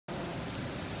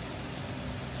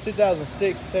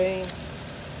2016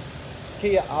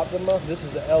 Kia Optima. This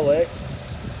is the LX.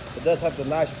 It does have the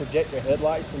nice projector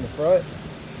headlights in the front,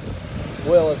 as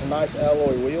well as nice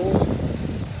alloy wheels.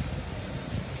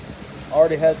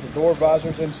 Already has the door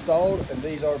visors installed, and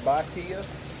these are by Kia,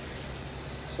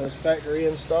 so it's factory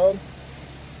installed.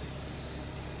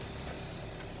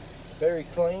 Very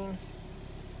clean,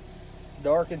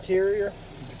 dark interior.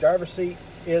 The driver's seat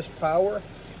is power,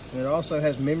 and it also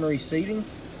has memory seating.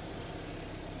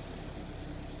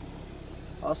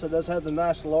 Also does have the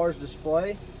nice large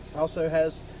display. Also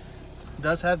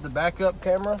does have the backup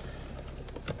camera,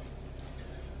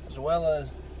 as well as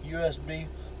USB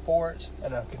ports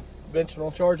and a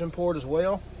conventional charging port as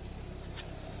well.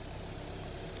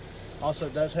 Also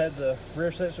does have the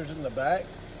rear sensors in the back,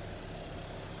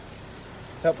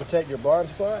 help protect your blind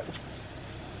spot.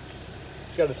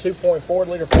 It's got a 2.4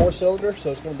 liter 4-cylinder,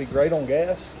 so it's going to be great on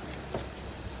gas.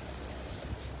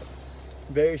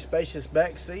 Very spacious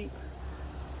back seat.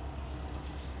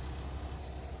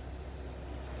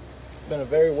 Been a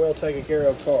very well taken care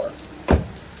of car.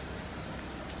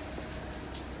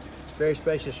 Very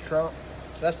spacious trunk.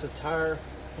 That's the tire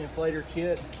inflator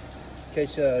kit, in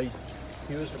case you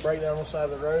was to break down on the side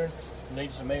of the road,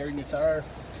 need some air in your tire.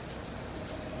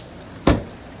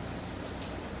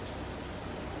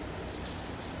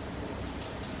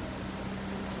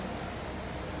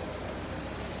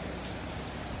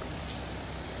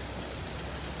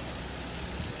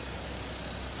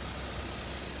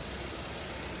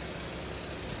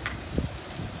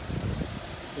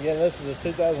 Again, this is a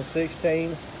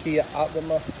 2016 Kia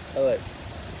Optima LX.